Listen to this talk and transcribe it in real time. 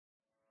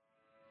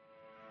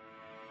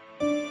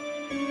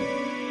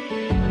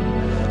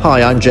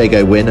Hi, I'm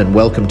Jago Wynn and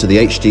welcome to the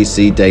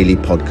HTC Daily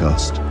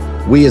Podcast.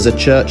 We as a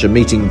church are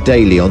meeting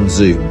daily on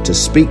Zoom to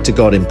speak to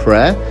God in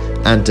prayer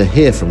and to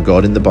hear from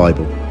God in the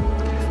Bible.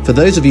 For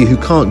those of you who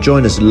can't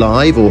join us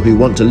live or who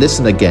want to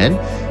listen again,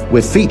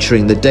 we're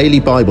featuring the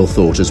Daily Bible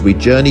Thought as we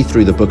journey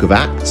through the book of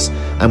Acts,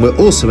 and we're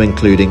also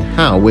including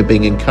how we're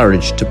being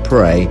encouraged to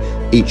pray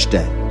each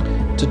day.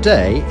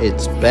 Today,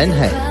 it's Ben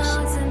Hayes.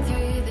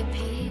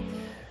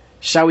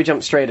 Shall we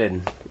jump straight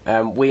in?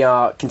 We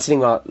are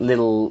continuing our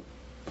little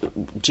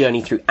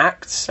journey through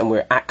Acts, and we're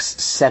at Acts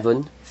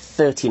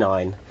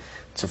 7:39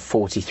 to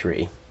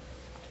 43.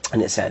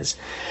 And it says,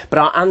 "But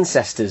our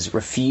ancestors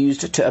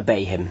refused to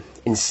obey him.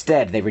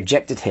 Instead, they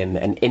rejected him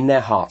and in their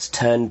hearts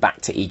turned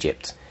back to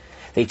Egypt.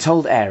 They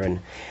told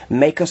Aaron,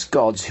 'Make us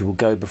gods who will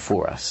go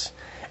before us.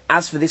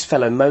 As for this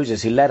fellow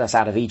Moses who led us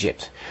out of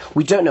Egypt,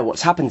 we don't know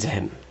what's happened to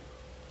him.'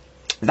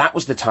 That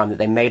was the time that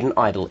they made an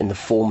idol in the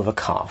form of a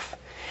calf.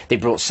 They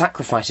brought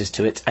sacrifices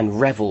to it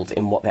and revelled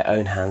in what their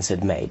own hands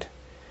had made.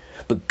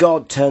 But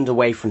God turned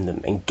away from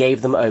them and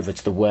gave them over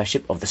to the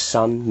worship of the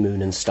sun,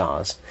 moon and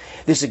stars.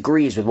 This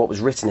agrees with what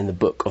was written in the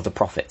book of the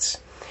prophets.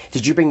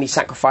 Did you bring these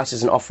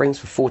sacrifices and offerings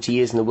for 40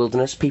 years in the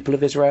wilderness, people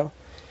of Israel?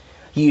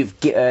 You've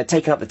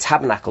taken up the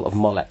tabernacle of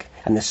Molech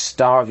and the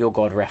star of your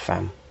god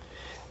Rephaim,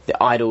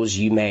 the idols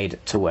you made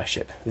to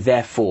worship.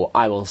 Therefore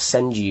I will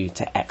send you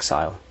to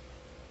exile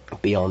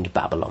beyond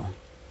Babylon."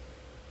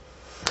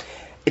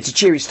 It's a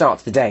cheery start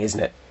to the day,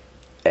 isn't it?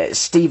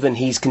 Stephen,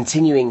 he's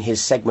continuing his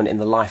segment in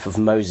the life of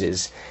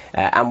Moses,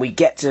 and we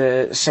get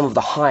to some of the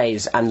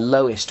highs and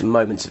lowest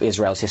moments of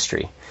Israel's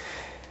history.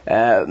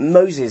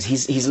 Moses,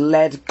 he's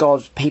led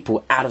God's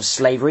people out of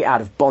slavery,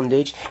 out of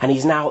bondage, and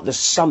he's now at the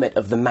summit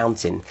of the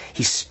mountain.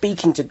 He's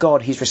speaking to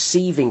God, he's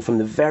receiving from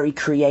the very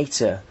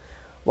Creator,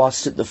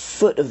 whilst at the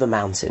foot of the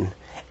mountain,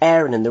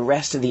 Aaron and the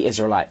rest of the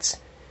Israelites,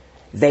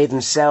 they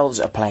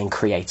themselves are playing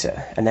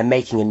Creator, and they're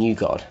making a new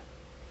God.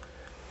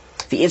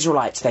 The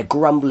Israelites, they're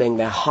grumbling,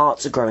 their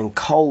hearts are growing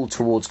cold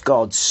towards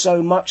God,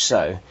 so much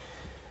so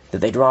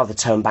that they'd rather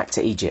turn back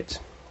to Egypt.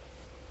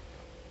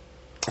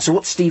 So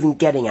what's Stephen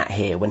getting at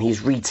here when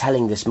he's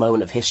retelling this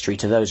moment of history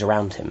to those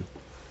around him?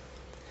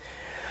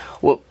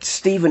 Well,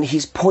 Stephen,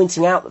 he's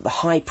pointing out that the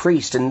high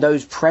priest and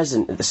those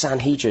present at the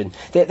Sanhedrin,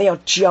 they are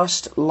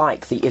just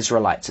like the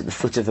Israelites at the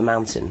foot of the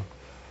mountain.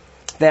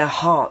 Their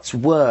hearts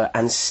were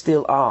and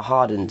still are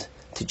hardened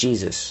to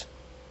Jesus.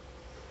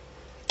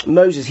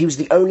 Moses, he was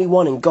the only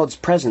one in God's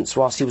presence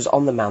whilst he was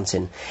on the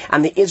mountain,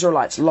 and the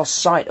Israelites lost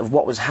sight of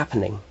what was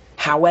happening.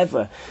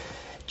 However,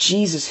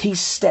 Jesus, he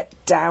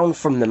stepped down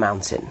from the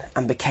mountain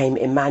and became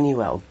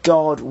Emmanuel,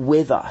 God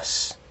with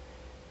us.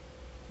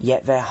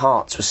 Yet their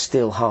hearts were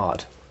still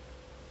hard.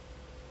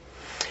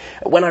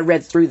 When I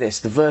read through this,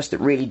 the verse that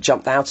really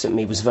jumped out at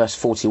me was verse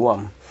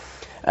 41.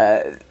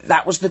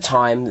 That was the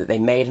time that they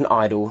made an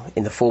idol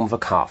in the form of a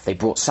calf. They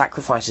brought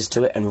sacrifices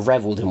to it and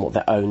revelled in what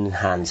their own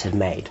hands had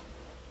made.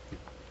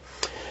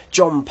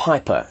 John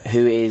Piper,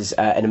 who is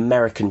an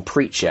American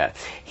preacher,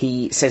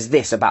 he says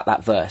this about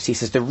that verse. He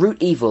says, "The root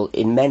evil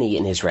in many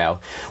in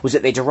Israel was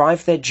that they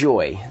derived their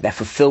joy, their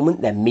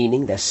fulfillment, their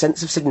meaning, their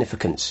sense of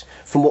significance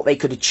from what they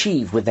could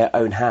achieve with their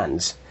own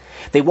hands.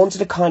 They wanted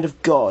a kind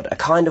of God, a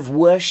kind of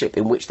worship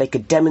in which they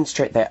could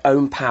demonstrate their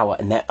own power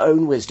and their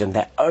own wisdom,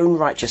 their own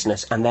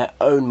righteousness and their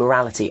own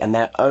morality and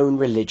their own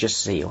religious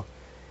zeal.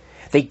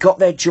 They got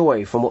their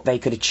joy from what they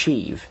could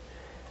achieve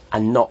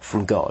and not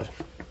from God."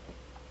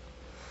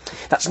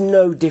 That's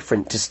no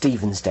different to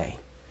Stephen's day.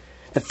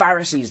 The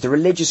Pharisees, the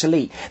religious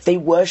elite, they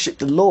worshipped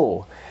the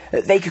law.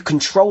 They could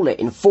control it,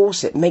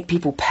 enforce it, make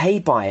people pay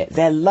by it.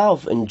 Their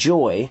love and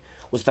joy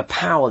was the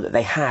power that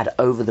they had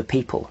over the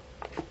people.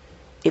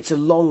 It's a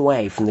long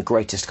way from the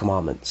greatest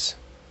commandments.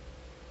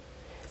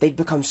 They'd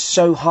become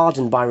so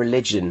hardened by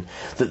religion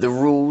that the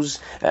rules,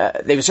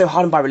 they were so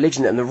hardened by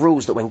religion and the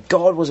rules that when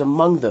God was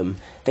among them,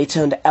 they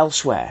turned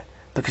elsewhere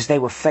because they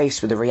were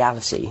faced with the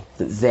reality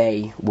that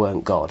they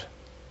weren't God.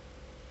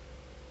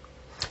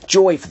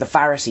 Joy for the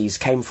Pharisees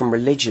came from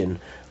religion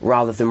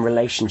rather than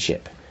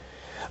relationship.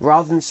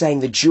 Rather than saying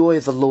the joy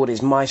of the Lord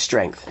is my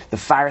strength, the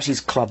Pharisees'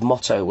 club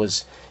motto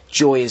was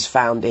joy is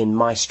found in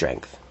my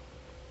strength.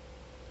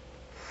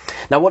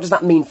 Now what does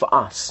that mean for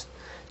us,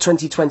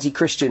 2020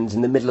 Christians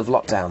in the middle of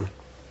lockdown?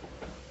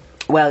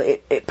 Well,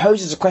 it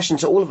poses a question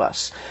to all of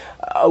us.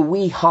 Are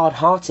we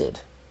hard-hearted?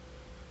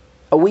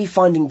 Are we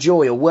finding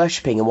joy or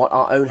worshipping in what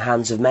our own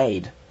hands have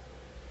made?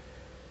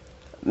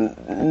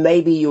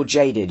 Maybe you're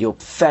jaded, you're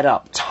fed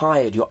up,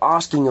 tired, you're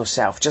asking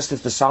yourself, just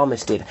as the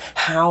psalmist did,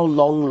 how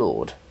long,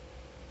 Lord?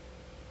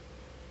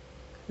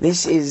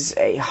 This is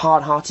a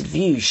hard-hearted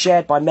view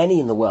shared by many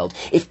in the world.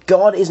 If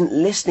God isn't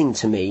listening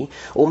to me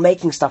or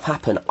making stuff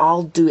happen,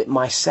 I'll do it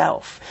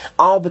myself.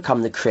 I'll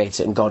become the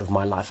creator and God of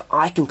my life.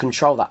 I can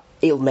control that.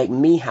 It'll make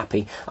me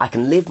happy. I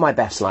can live my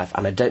best life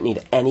and I don't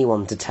need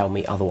anyone to tell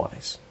me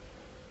otherwise.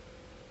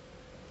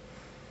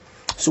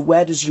 So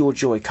where does your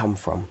joy come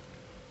from?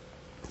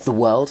 The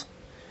world?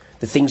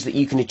 The things that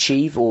you can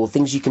achieve or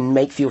things you can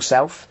make for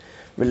yourself?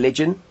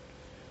 Religion?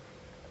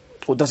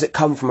 Or does it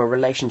come from a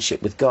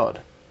relationship with God?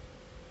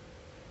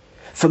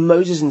 For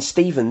Moses and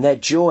Stephen, their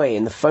joy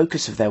and the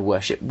focus of their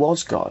worship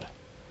was God.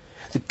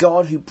 The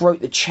God who broke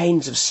the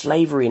chains of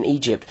slavery in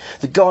Egypt,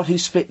 the God who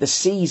split the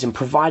seas and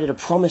provided a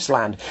promised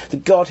land, the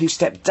God who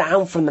stepped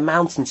down from the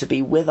mountain to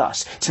be with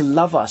us, to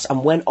love us,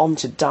 and went on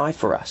to die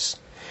for us,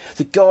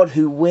 the God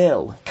who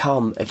will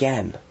come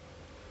again.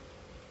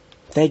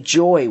 Their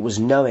joy was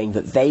knowing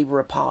that they were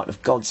a part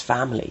of God's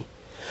family.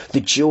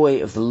 The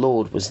joy of the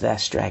Lord was their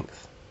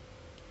strength.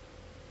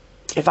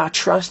 If our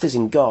trust is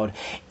in God,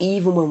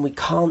 even when we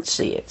can't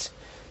see it,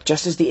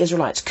 just as the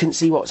Israelites couldn't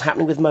see what was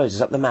happening with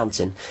Moses up the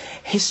mountain,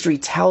 history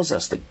tells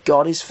us that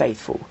God is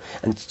faithful,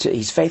 and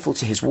he's faithful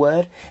to his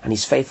word, and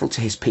he's faithful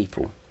to his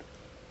people.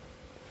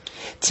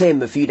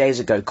 Tim, a few days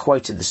ago,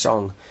 quoted the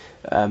song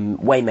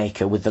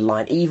Waymaker with the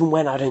line, "Even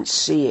when I don't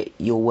see it,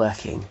 you're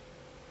working."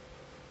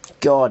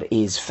 God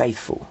is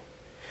faithful.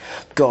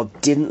 God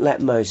didn't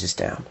let Moses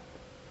down.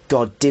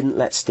 God didn't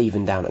let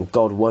Stephen down, and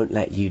God won't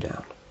let you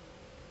down.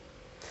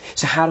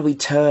 So how do we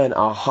turn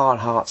our hard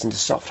hearts into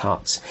soft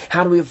hearts?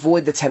 How do we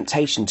avoid the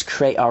temptation to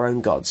create our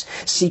own gods,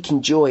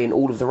 seeking joy in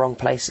all of the wrong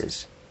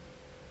places?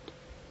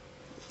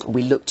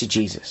 We look to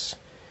Jesus.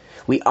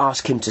 We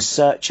ask him to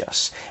search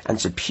us and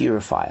to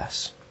purify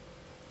us.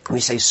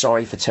 We say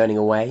sorry for turning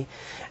away,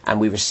 and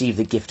we receive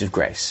the gift of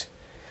grace.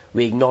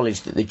 We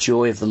acknowledge that the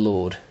joy of the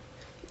Lord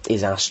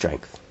is our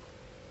strength.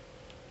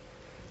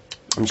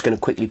 I'm just going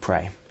to quickly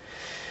pray.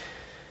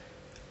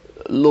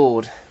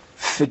 Lord,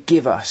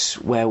 forgive us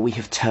where we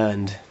have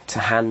turned to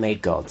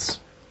handmade gods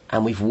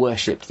and we've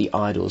worshipped the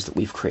idols that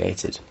we've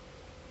created.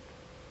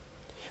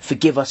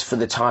 Forgive us for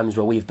the times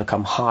where we've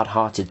become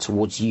hard-hearted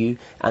towards you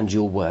and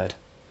your word.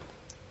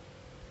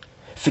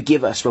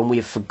 Forgive us when we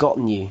have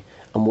forgotten you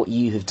and what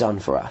you have done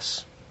for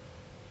us.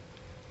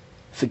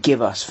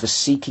 Forgive us for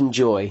seeking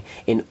joy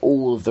in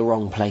all of the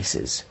wrong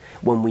places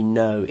when we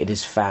know it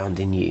is found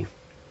in you.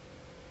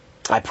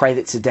 I pray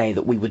that today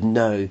that we would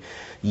know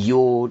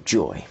your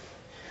joy.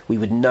 We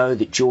would know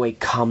that joy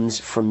comes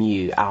from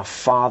you, our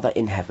Father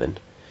in heaven.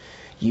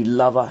 You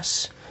love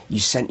us. You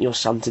sent your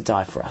Son to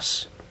die for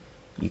us.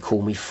 You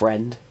call me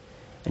friend,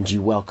 and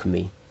you welcome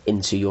me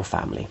into your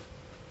family.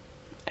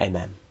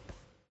 Amen.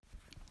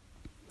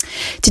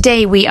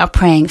 Today we are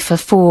praying for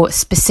 4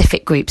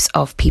 specific groups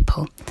of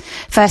people.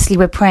 Firstly,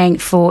 we're praying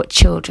for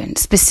children,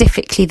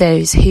 specifically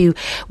those who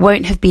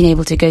won't have been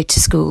able to go to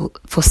school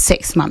for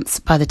 6 months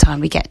by the time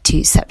we get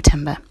to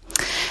September.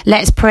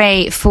 Let's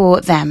pray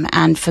for them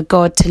and for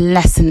God to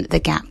lessen the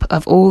gap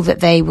of all that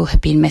they will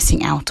have been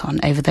missing out on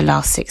over the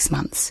last 6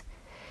 months.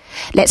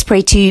 Let's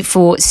pray too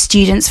for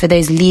students, for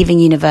those leaving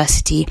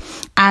university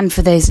and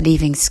for those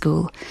leaving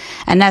school.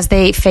 And as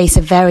they face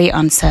a very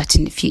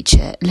uncertain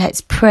future,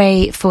 let's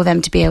pray for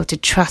them to be able to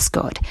trust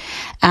God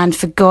and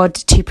for God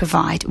to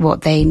provide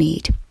what they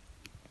need.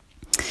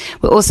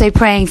 We're also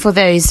praying for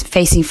those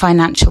facing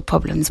financial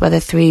problems, whether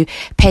through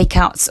pay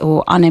cuts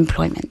or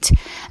unemployment,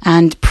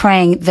 and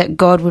praying that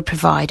God would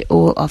provide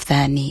all of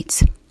their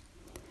needs.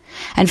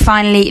 And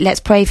finally, let's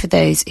pray for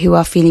those who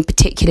are feeling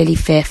particularly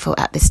fearful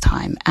at this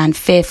time and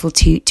fearful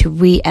to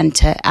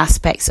re-enter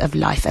aspects of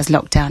life as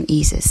lockdown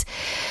eases,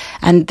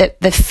 and that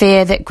the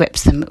fear that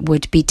grips them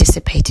would be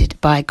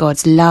dissipated by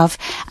God's love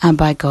and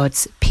by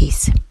God's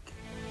peace.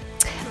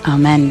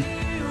 Amen.